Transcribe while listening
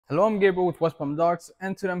Hello, I'm Gabriel with West Palm Dogs,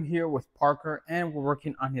 and today I'm here with Parker, and we're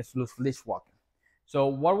working on his loose leash walking. So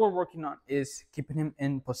what we're working on is keeping him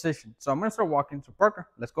in position. So I'm gonna start walking. So Parker,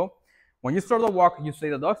 let's go. When you start the walk, you say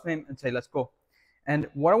the dog's name and say, let's go. And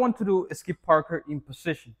what I want to do is keep Parker in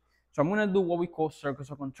position. So I'm gonna do what we call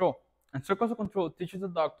circles of control. And circles of control teaches the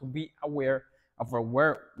dog to be aware of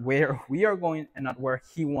where we are going and not where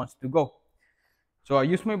he wants to go. So I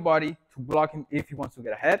use my body to block him if he wants to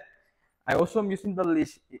get ahead. I also am using the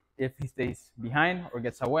leash if he stays behind or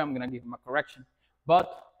gets away. I'm gonna give him a correction,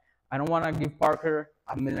 but I don't want to give Parker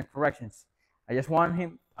a million corrections. I just want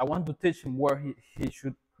him. I want to teach him where he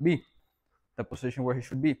should be, the position where he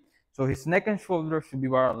should be. So his neck and shoulder should be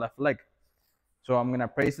by our left leg. So I'm gonna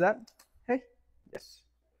praise that. Hey, yes,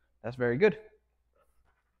 that's very good.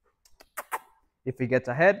 If he gets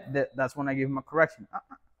ahead, that's when I give him a correction.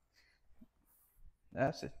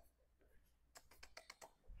 That's it.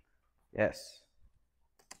 Yes.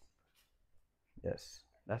 Yes,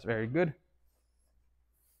 that's very good.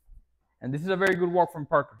 And this is a very good walk from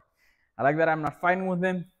Parker. I like that I'm not fighting with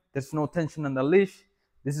him. There's no tension on the leash.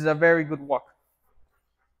 This is a very good walk.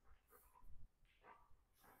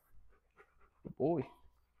 Good boy.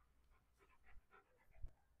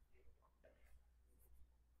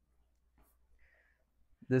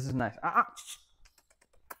 This is nice.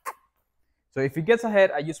 So if he gets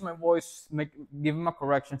ahead, I use my voice, give him a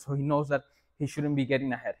correction so he knows that he shouldn't be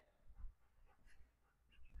getting ahead.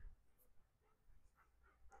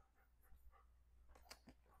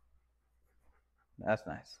 That's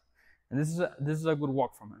nice. And this is a good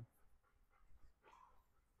walk from him.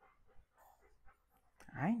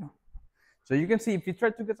 I know. So you can see if he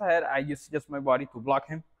tries to get ahead, I use just my body to block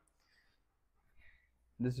him.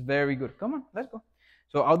 This is very good. Come on, let's go.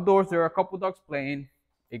 So outdoors, there are a couple dogs playing.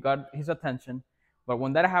 It got his attention, but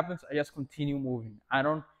when that happens, I just continue moving. I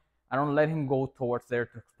don't let him go towards there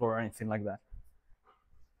to explore or anything like that.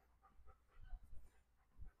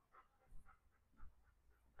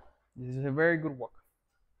 This is a very good walk.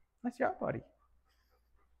 Nice job, buddy.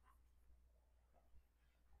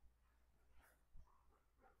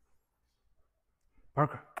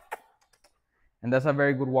 Parker. And that's a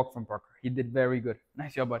very good walk from Parker. He did very good.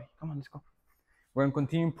 Nice job, buddy. Come on, let's go. We're going to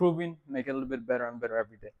continue improving, make it a little bit better and better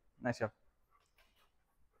every day. Nice job.